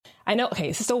I know, okay,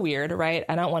 this is so weird, right?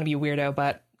 I don't want to be a weirdo,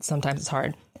 but sometimes it's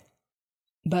hard.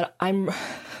 But I'm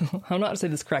not going to say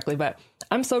this correctly, but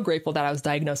I'm so grateful that I was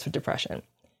diagnosed with depression.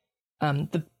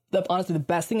 Honestly, the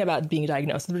best thing about being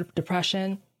diagnosed with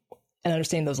depression and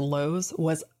understanding those lows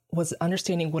was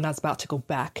understanding when I was about to go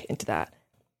back into that.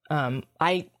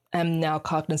 I am now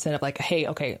cognizant of like, hey,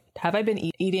 okay, have I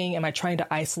been eating? Am I trying to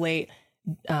isolate?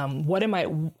 Am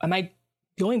I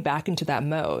going back into that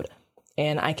mode?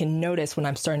 And I can notice when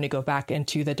I'm starting to go back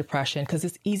into the depression, because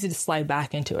it's easy to slide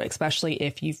back into it, especially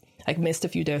if you've like missed a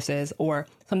few doses or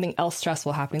something else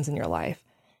stressful happens in your life.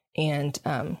 And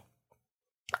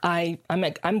I'm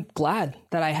glad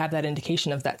that I have that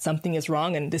indication of that something is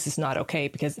wrong and this is not okay,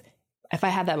 because if I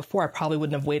had that before, I probably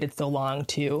wouldn't have waited so long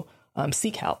to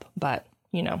seek help. But,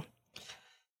 you know,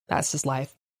 that's just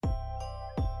life.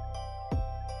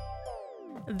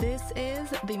 This is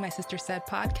the My Sister Said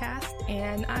podcast,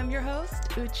 and I'm your host,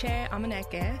 Uche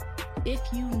Amaneke. If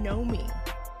you know me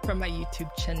from my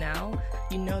YouTube channel,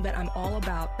 you know that I'm all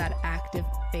about that active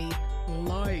faith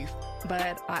life.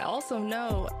 But I also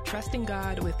know trusting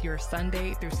God with your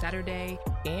Sunday through Saturday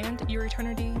and your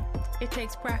eternity, it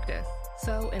takes practice.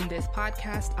 So in this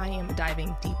podcast, I am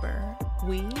diving deeper.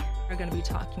 We are going to be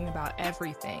talking about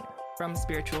everything from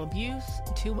spiritual abuse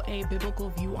to a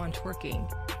biblical view on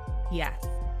twerking. Yes,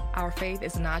 our faith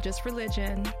is not just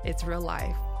religion, it's real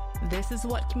life. This is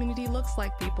what community looks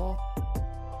like, people.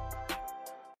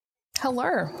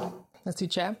 Hello, that's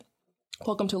Uche.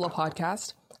 Welcome to a little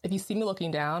podcast. If you see me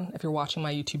looking down, if you're watching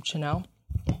my YouTube channel,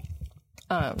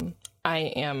 I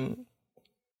am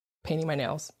painting my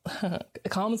nails. It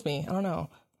calms me. I don't know.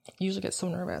 I usually get so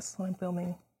nervous when I'm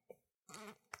filming.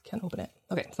 Can't open it.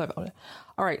 Okay, so I've opened it.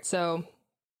 All right, so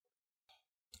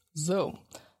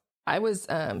I was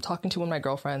talking to one of my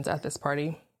girlfriends at this party.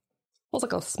 It was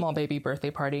like a small baby birthday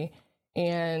party.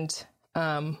 And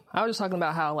I was just talking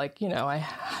about how, like, you know, I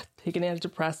taken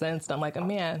antidepressants. And I'm like, oh,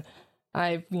 man,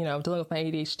 I've, you know, dealing with my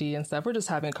ADHD and stuff. We're just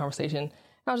having a conversation. And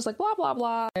I was just like, blah, blah,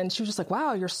 blah. And she was just like,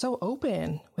 wow, you're so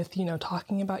open with, you know,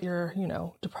 talking about your, you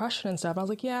know, depression and stuff. I was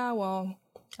like, yeah, well,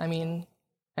 I mean,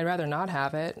 I'd rather not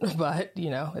have it, but, you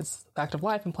know, it's a fact of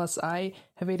life. And plus I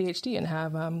have ADHD and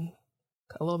have a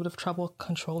little bit of trouble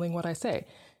controlling what I say.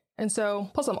 And so,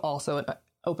 plus I'm also an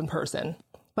open person,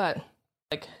 but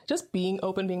like just being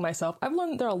open, being myself, I've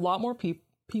learned there are a lot more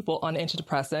people on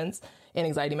antidepressants and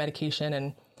anxiety medication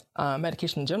and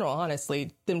medication in general,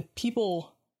 honestly, than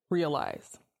people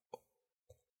realize.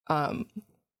 And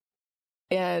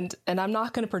I'm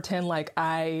not going to pretend like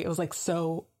I was like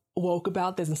so woke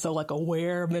about this and so like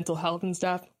aware of mental health and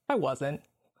stuff. I wasn't.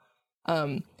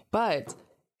 But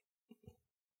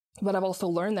I've also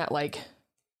learned that, like,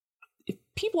 if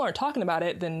people aren't talking about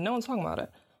it, then no one's talking about it.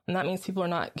 And that means people are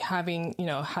not having, you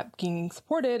know, being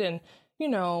supported. And, you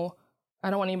know,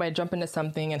 I don't want anybody to jump into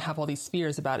something and have all these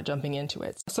fears about it jumping into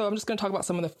it. So I'm just going to talk about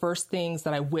some of the first things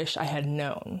that I wish I had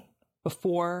known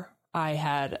before I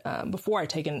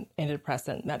taken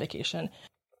antidepressant medication.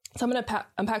 So I'm going to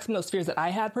unpack some of those fears that I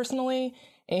had personally,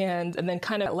 and then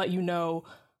kind of let you know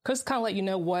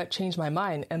what changed my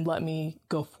mind and let me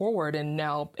go forward and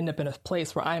now end up in a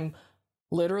place where I'm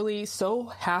literally so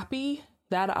happy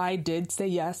that I did say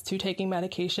yes to taking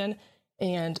medication,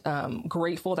 and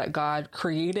grateful that God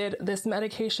created this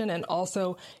medication. And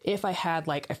also, if I had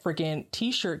like a friggin'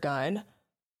 t-shirt gun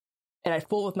and I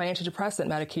full with my antidepressant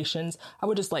medications, I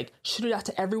would just like shoot it out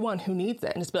to everyone who needs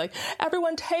it and just be like,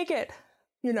 everyone take it.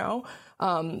 You know,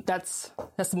 that's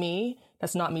me.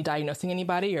 That's not me diagnosing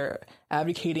anybody or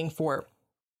advocating for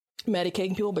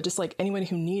medicating people, but just like anybody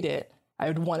who need it, I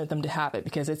would wanted them to have it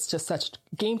because it's just such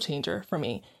a game changer for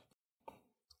me.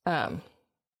 Did I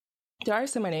already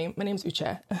say my name? My name's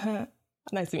Uche.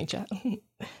 Nice to meet you.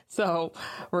 So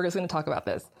we're just going to talk about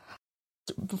this.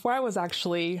 Before I was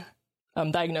actually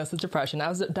diagnosed with depression, I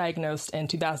was diagnosed in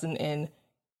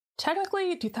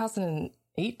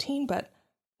 2018, but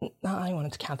I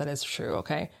wanted to count that as true,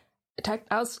 okay?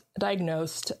 I was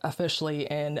diagnosed officially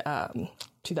in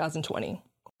 2020.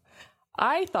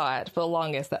 I thought for the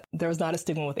longest that there was not a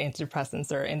stigma with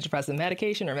antidepressants or antidepressant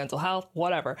medication or mental health,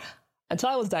 whatever, until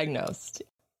I was diagnosed.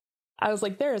 I was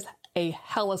like, there is a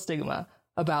hella stigma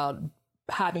about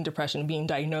having depression, being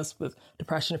diagnosed with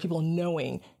depression, or people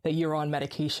knowing that you're on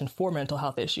medication for mental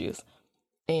health issues,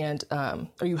 and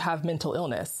or you have mental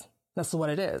illness. That's what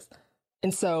it is.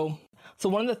 And so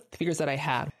one of the fears that I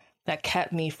had that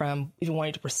kept me from even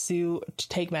wanting to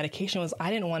take medication was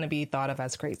I didn't want to be thought of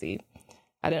as crazy.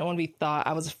 I didn't want to be thought,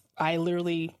 I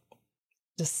literally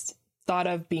just thought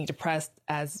of being depressed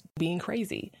as being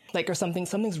crazy, like, or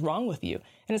something's wrong with you.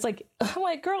 And it's like, I'm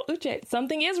like, girl, Uche,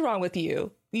 something is wrong with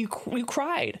you. You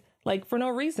cried. like for no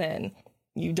reason.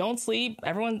 You don't sleep.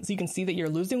 You can see that you're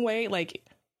losing weight. Like,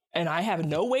 and I have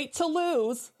no weight to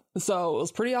lose. So it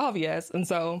was pretty obvious. And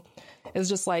so it's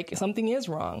just like something is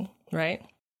wrong. Right.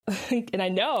 And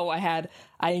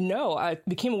I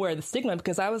became aware of the stigma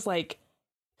because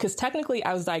because technically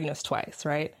I was diagnosed twice.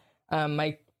 Right.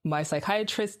 My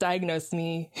psychiatrist diagnosed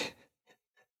me.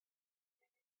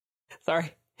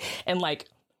 Sorry. And like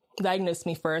diagnosed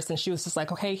me first. And she was just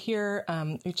like, okay, here,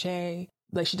 Uche.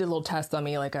 Like she did a little test on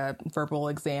me, like a verbal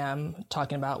exam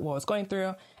talking about what I was going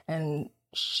through. And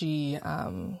she,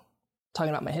 talking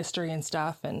about my history and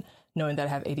stuff and knowing that I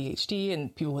have ADHD,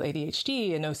 and people with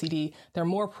ADHD and OCD, they're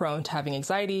more prone to having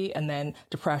anxiety, and then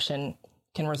depression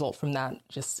can result from that,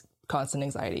 just constant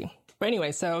anxiety. But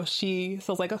anyway, so I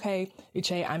was like, okay,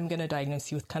 Uche, I'm going to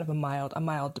diagnose you with kind of a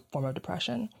mild form of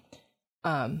depression.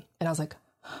 And I was like,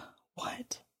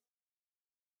 what?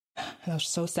 And I was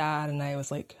so sad. And I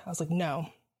was like, no.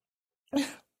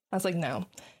 I was like, no.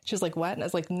 She was like, what? And I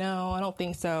was like, no, I don't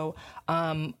think so.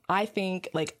 I think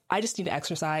like, I just need to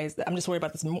exercise. I'm just worried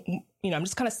about this. I'm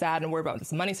just kind of sad and worried about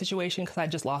this money situation because I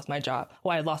just lost my job.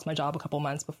 Well, I had lost my job a couple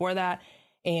months before that.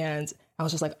 And I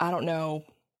was just like, I don't know.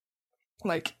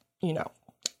 Like,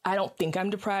 I don't think I'm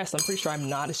depressed. I'm pretty sure I'm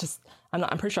not.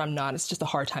 I'm pretty sure I'm not. It's just a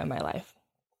hard time in my life.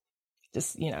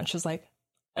 Just, and she was like,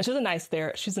 and she's a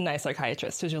nice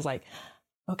psychiatrist. So she was like,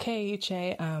 okay,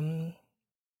 Uche,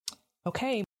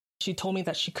 okay. She told me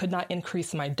that she could not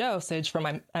increase my dosage for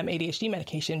my ADHD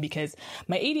medication because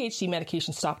my ADHD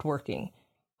medication stopped working.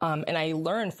 And I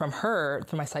learned from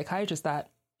my psychiatrist,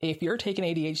 that if you're taking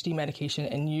ADHD medication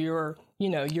and you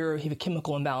have a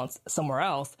chemical imbalance somewhere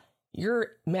else,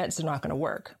 your meds are not going to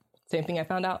work. Same thing I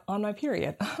found out on my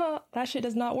period. That shit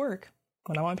does not work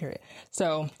when I'm on period.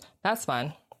 So that's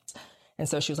fine. And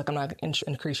so she was like, I'm not going to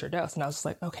increase your dose. And I was just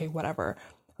like, okay, whatever.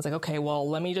 I was like, okay, well,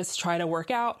 let me just try to work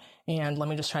out and let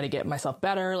me just try to get myself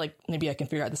better. Like maybe I can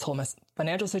figure out this whole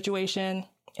financial situation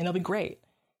and it'll be great.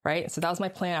 Right. So that was my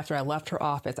plan after I left her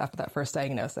office after that first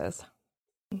diagnosis.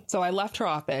 So I left her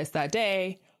office that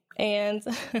day and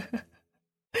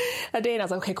I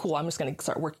was like, okay, cool. I'm just going to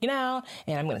start working out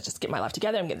and I'm going to just get my life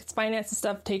together. I'm going to get this finance and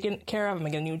stuff taken care of. I'm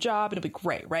going to get a new job. It'll be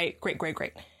great. Right.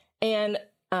 Great. And,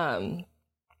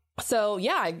 so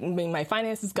yeah, I mean, my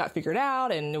finances got figured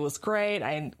out and it was great.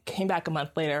 I came back a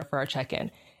month later for our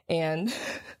check-in and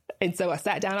so I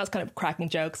sat down, I was kind of cracking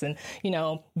jokes and,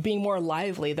 being more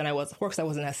lively than I was before because I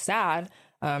wasn't as sad.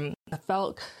 I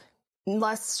felt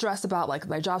less stressed about like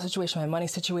my job situation, my money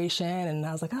situation. And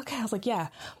I was like, okay, yeah,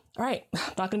 all right, I'm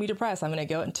not going to be depressed. I'm going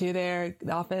to go into the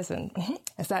office and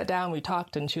I sat down, we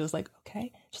talked and she was like,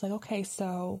 okay. She's like, okay,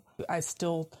 so I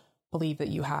still believe that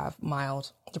you have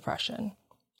mild depression.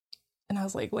 And I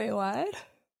was like, wait, what?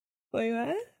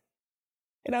 And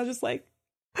I was just like,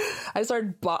 I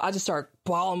just started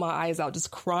bawling my eyes out,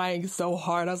 just crying so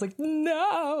hard. I was like,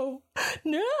 no.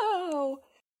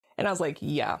 And I was like,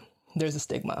 yeah, there's a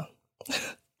stigma.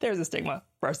 There's a stigma,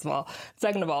 first of all.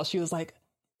 Second of all, she was like,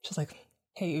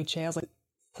 hey, Uche. I was like,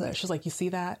 she was like, you see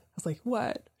that? I was like,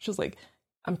 what? She was like,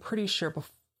 I'm pretty sure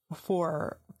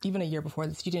before, even a year before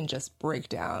this, you didn't just break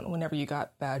down whenever you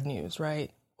got bad news, right?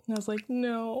 And I was like,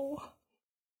 no.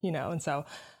 And so,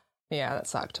 yeah, that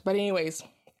sucked. But anyways,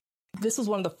 this was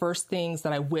one of the first things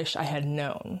that I wish I had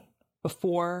known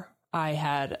before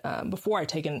I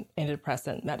taken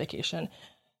antidepressant medication,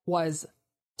 was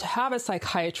to have a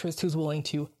psychiatrist who's willing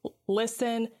to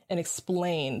listen and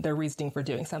explain their reasoning for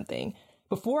doing something.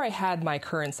 Before I had my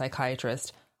current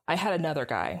psychiatrist, I had another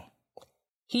guy.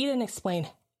 He didn't explain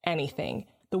anything.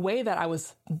 The way that I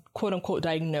was quote unquote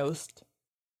diagnosed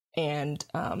and,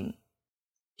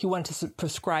 he wanted to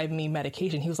prescribe me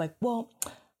medication. He was like, it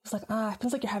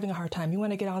feels like you're having a hard time. You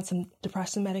want to get on some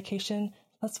depression medication?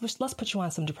 Let's put you on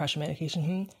some depression medication.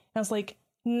 And I was like,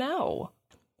 no.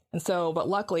 And so, but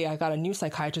luckily I got a new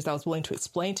psychiatrist that was willing to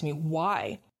explain to me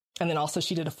why. And then also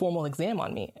she did a formal exam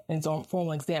on me, and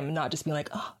formal exam, and not just being like,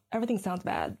 oh, everything sounds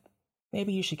bad.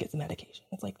 Maybe you should get some medication.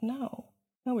 It's like, no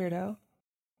weirdo.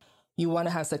 You want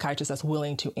to have a psychiatrist that's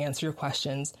willing to answer your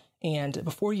questions. And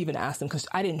before you even ask them, because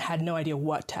I had no idea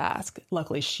what to ask.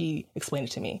 Luckily, she explained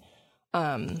it to me.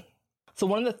 So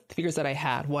one of the fears that I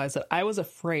had was that I was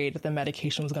afraid that the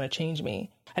medication was going to change me.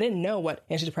 I didn't know what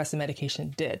antidepressant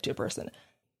medication did to a person.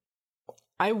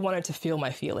 I wanted to feel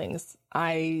my feelings.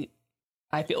 I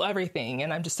feel everything,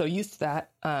 and I'm just so used to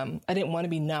that. I didn't want to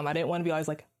be numb. I didn't want to be always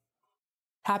like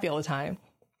happy all the time.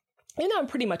 I'm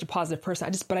pretty much a positive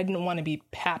person. But I didn't want to be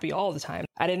happy all the time.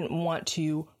 I didn't want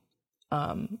to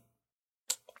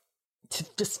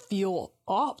just feel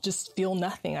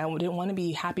nothing. I didn't want to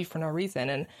be happy for no reason.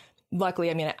 And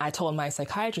luckily, I mean, I told my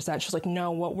psychiatrist that. She's like,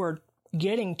 no, what we're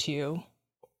getting to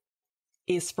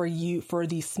is for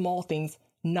these small things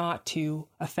not to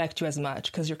affect you as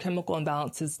much, because your chemical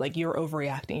imbalance is like, you're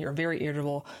overreacting. You're very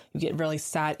irritable. You get really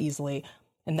sad easily.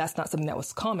 And that's not something that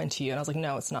was common to you. And I was like,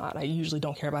 no, it's not. I usually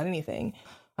don't care about anything.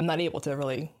 I'm not able to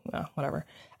really, whatever.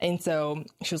 And so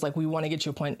she was like, we want to get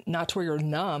you a point, not to where you're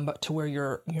numb, but to where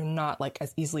you're not like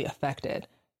as easily affected,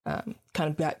 kind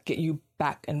of get you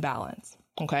back in balance.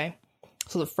 Okay.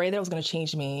 So I was afraid that it was going to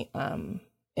change me. And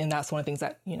that's one of the things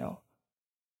that,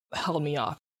 held me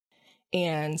off.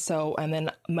 And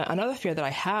then another fear that I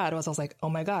had was, I was like, oh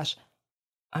my gosh,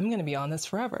 I'm going to be on this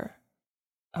forever.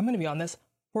 I'm going to be on this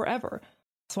forever.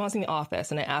 So when I was in the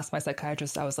office and I asked my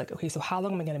psychiatrist, I was like, okay, so how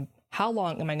long am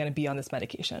I going to be on this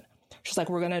medication? She's like,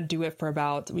 we're going to do it for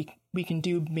about, we can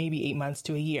do maybe 8 months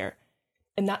to a year.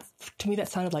 And that, to me, that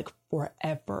sounded like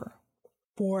forever.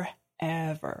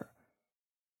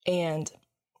 And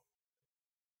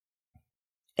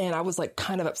I was like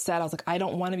kind of upset. I was like, I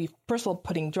don't want to be, first of all,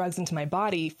 putting drugs into my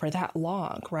body for that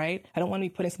long, right? I don't want to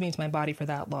be putting something into my body for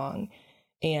that long.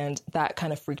 And that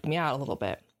kind of freaked me out a little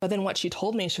bit. But then what she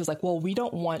told me, she was like, well, we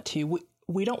don't want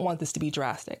this to be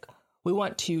drastic. We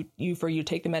want for you to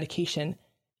take the medication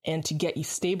and to get you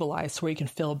stabilized so where you can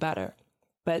feel better.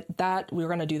 But that we're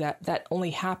going to do that only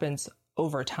happens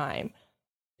over time.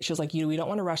 She was like, we don't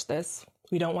want to rush this.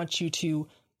 We don't want you to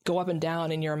go up and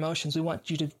down in your emotions. We want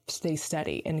you to stay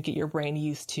steady and get your brain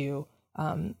used to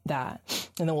that.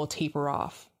 And then we'll taper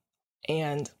off.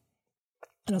 And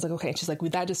I was like, okay. And she's like,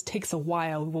 that just takes a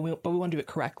while, but we want to do it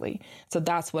correctly. So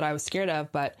that's what I was scared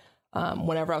of. But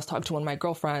whenever I was talking to one of my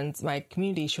girlfriends, my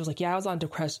community, she was like, yeah, I was on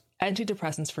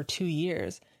antidepressants for 2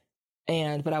 years.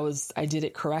 But I did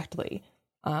it correctly.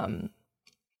 And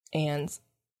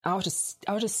I was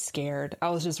just scared.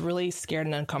 I was just really scared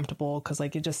and uncomfortable because I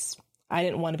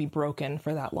didn't want to be broken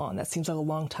for that long. That seems like a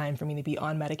long time for me to be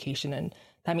on medication. And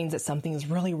that means that something is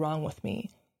really wrong with me.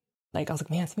 Like, I was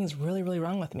like, man, something's really, really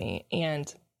wrong with me.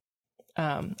 And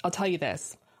I'll tell you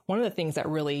this. One of the things that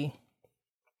really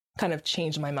kind of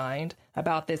changed my mind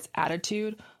about this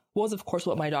attitude was, of course,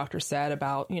 what my doctor said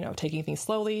about, taking things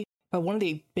slowly. But one of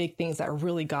the big things that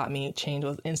really got me changed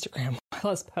was Instagram.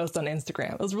 Let's post on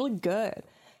Instagram. It was really good.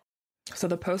 So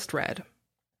the post read,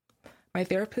 my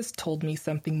therapist told me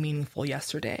something meaningful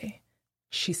yesterday.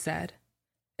 She said,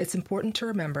 it's important to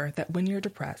remember that when you're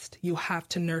depressed, you have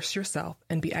to nurse yourself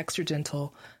and be extra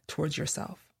gentle towards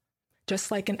yourself.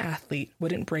 Just like an athlete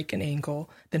wouldn't break an ankle,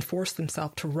 then force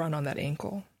themselves to run on that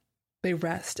ankle. They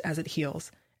rest as it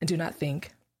heals and do not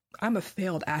think, I'm a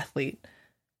failed athlete.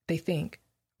 They think,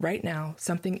 right now,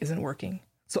 something isn't working,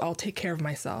 so I'll take care of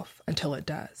myself until it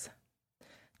does.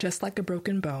 Just like a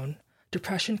broken bone,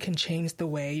 depression can change the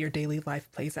way your daily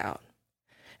life plays out.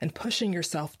 And pushing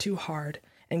yourself too hard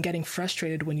and getting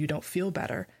frustrated when you don't feel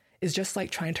better is just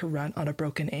like trying to run on a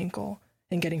broken ankle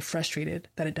and getting frustrated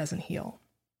that it doesn't heal.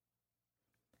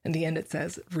 In the end, it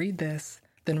says, read this,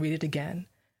 then read it again,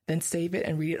 then save it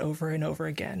and read it over and over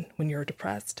again when you're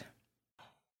depressed.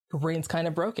 Your brain's kind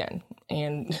of broken,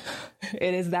 and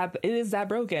it is that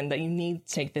broken that you need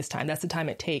to take this time. That's the time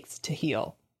it takes to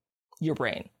heal your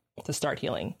brain, to start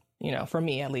healing. For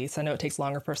me, at least. I know it takes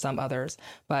longer for some others,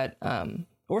 but,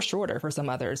 or shorter for some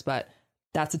others, but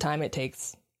that's the time it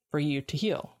takes for you to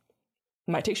heal.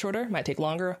 It might take shorter, might take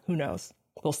longer. Who knows?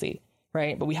 We'll see.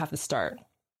 Right. But we have to start.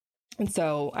 And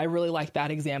so I really like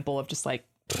that example of just like,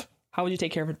 how would you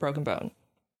take care of a broken bone?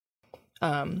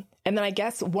 And then I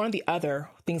guess one of the other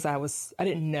things I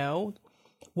didn't know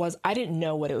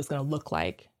what it was going to look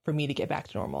like for me to get back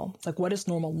to normal. Like, what does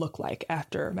normal look like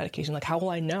after medication? Like, how will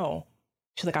I know?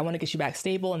 She's like, I want to get you back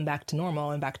stable and back to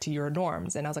normal and back to your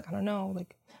norms. And I was like, I don't know.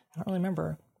 Like, I don't really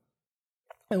remember.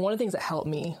 And one of the things that helped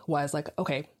me was like,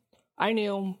 okay, I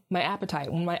knew my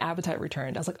appetite. When my appetite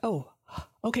returned, I was like, oh,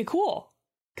 okay, cool.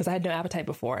 Because I had no appetite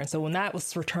before. And so when that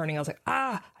was returning, I was like,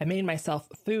 I made myself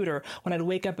food. Or when I'd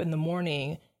wake up in the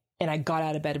morning and I got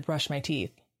out of bed to brush my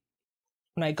teeth.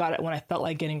 When I felt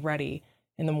like getting ready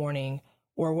in the morning,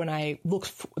 or when I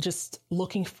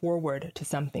looking forward to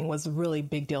something was a really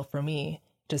big deal for me,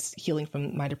 just healing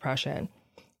from my depression.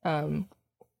 And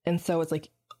so it's like,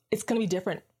 it's going to be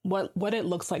different. What it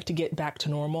looks like to get back to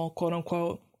normal, quote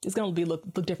unquote, is going to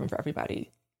look different for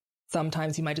everybody.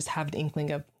 Sometimes you might just have an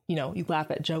inkling of, you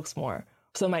laugh at jokes more.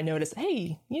 Some might notice,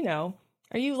 hey, are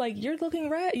you like, you're looking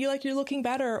red? You're looking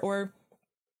better. Or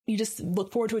you just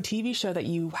look forward to a TV show that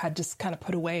you had just kind of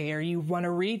put away, or you want to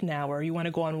read now, or you want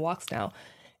to go on walks now.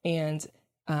 And,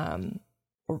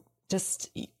 or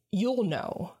just, you'll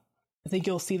know. I think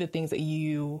you'll see the things that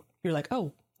you're like,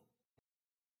 oh.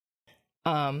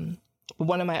 But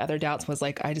one of my other doubts was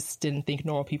like, I just didn't think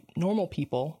normal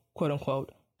people, quote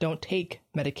unquote, don't take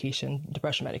medication,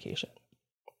 depression medication.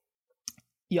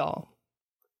 Y'all,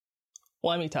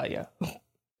 let me tell you,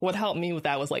 what helped me with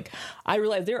that was like, I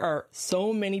realized there are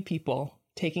so many people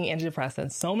taking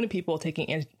antidepressants, so many people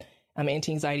taking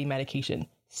anti-anxiety medication,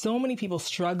 so many people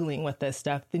struggling with this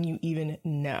stuff than you even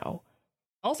know.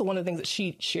 Also, one of the things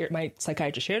that my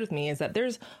psychiatrist shared with me is that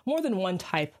there's more than one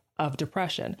type of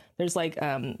depression. There's like,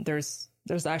 there's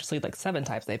actually like 7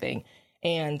 types, I think.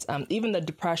 And even the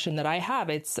depression that I have,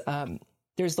 it's,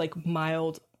 there's like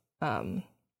mild,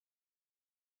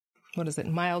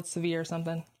 mild, severe,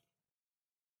 something.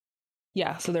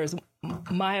 Yeah. So there's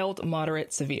mild,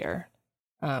 moderate, severe.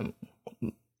 And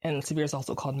severe is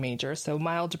also called major. So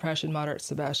mild depression, moderate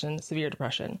depression, severe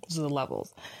depression. Those are the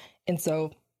levels. And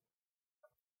so,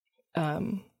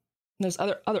 there's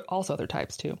other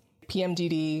types too.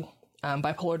 PMDD,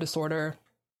 bipolar disorder,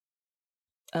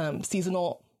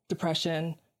 seasonal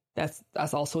depression. That's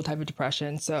also a type of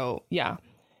depression. So yeah.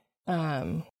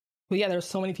 But yeah, there's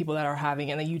so many people that are having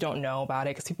it and you don't know about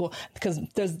it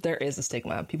because there is a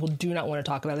stigma. People do not want to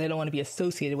talk about it. They don't want to be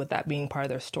associated with that being part of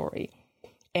their story.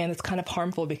 And it's kind of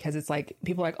harmful because it's like,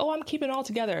 people are like, oh, I'm keeping it all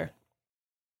together.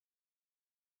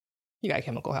 You got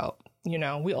chemical help.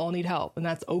 We all need help and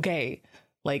that's okay.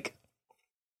 Like,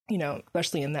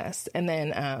 especially in this. And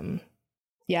then,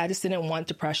 I just didn't want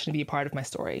depression to be a part of my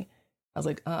story. I was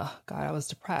like, oh God, I was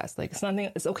depressed. Like,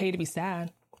 it's okay to be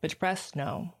sad, but depressed?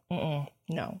 No,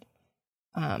 no.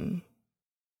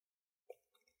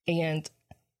 And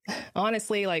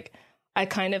honestly, like, I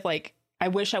kind of like, I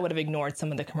wish I would have ignored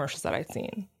some of the commercials that I'd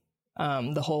seen.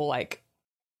 The whole like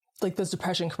those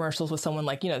depression commercials with someone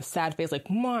like, the sad face, like,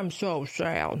 I'm so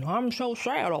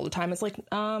sad all the time. It's like,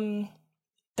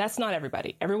 that's not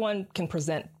everybody. Everyone can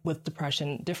present with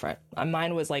depression different.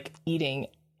 Mine was like eating,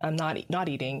 not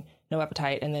eating, no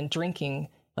appetite, and then drinking,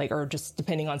 like, or just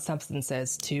depending on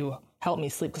substances to help me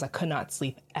sleep because I could not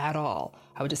sleep at all.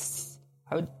 I would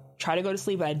try to go to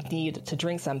sleep, but I'd need to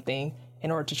drink something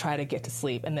in order to try to get to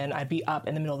sleep. And then I'd be up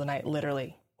in the middle of the night,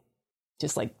 literally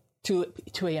just like 2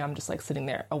 a.m., just like sitting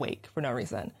there awake for no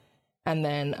reason. And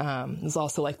then there's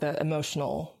also like the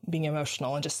being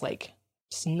emotional and just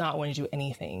not wanting to do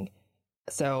anything.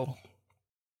 So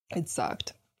it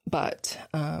sucked. But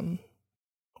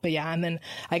yeah. And then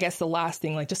I guess the last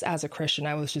thing, like just as a Christian,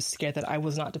 I was just scared that I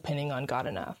was not depending on God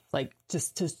enough, like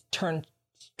just to turn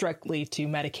directly to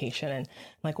medication and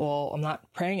like, well, I'm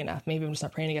not praying enough. Maybe I'm just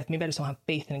not praying enough. Maybe I just don't have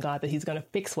faith in God that he's going to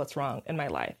fix what's wrong in my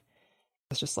life.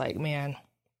 It's just like, man,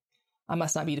 I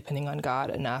must not be depending on God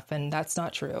enough. And that's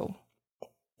not true.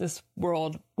 This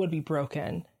world would be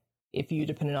broken if you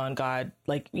depended on God,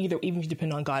 like even if you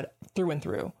depend on God through and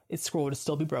through, its world would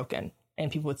still be broken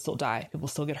and people would still die. People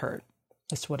still get hurt.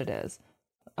 That's what it is.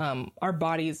 Our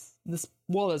bodies, this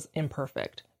world is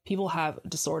imperfect. People have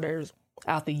disorders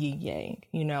out the yin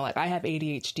yang, like I have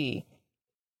ADHD.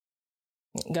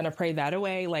 I'm gonna pray that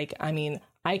away. Like, I mean,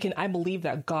 I believe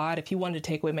that God, if he wanted to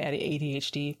take away my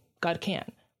ADHD, God can.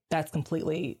 That's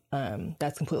completely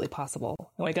possible. And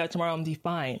when I get up tomorrow, I'm be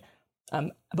fine.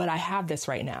 But I have this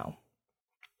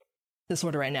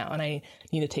disorder right now, and I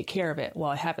need to take care of it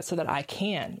while I have it so that I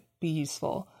can be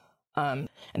useful. And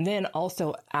then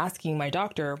also asking my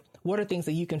doctor, what are things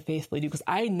that you can faithfully do? Because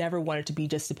I never wanted to be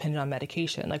just dependent on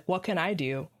medication. Like, what can I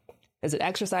do? Is it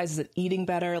exercise? Is it eating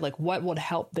better? Like, what would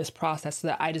help this process so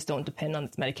that I just don't depend on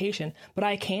this medication, but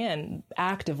I can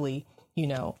actively,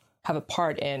 have a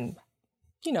part in,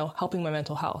 helping my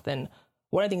mental health. And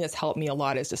one of the things that's helped me a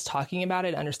lot is just talking about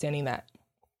it, understanding that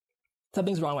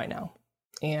something's wrong right now.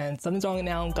 And something's wrong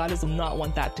now. God does not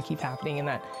want that to keep happening.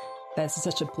 And that's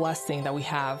such a blessing that we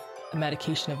have a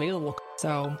medication available.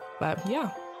 So, but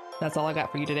yeah, that's all I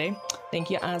got for you today.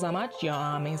 Thank you as much. You're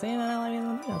amazing. I love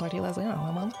you. I'll talk to you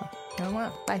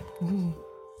later. Bye.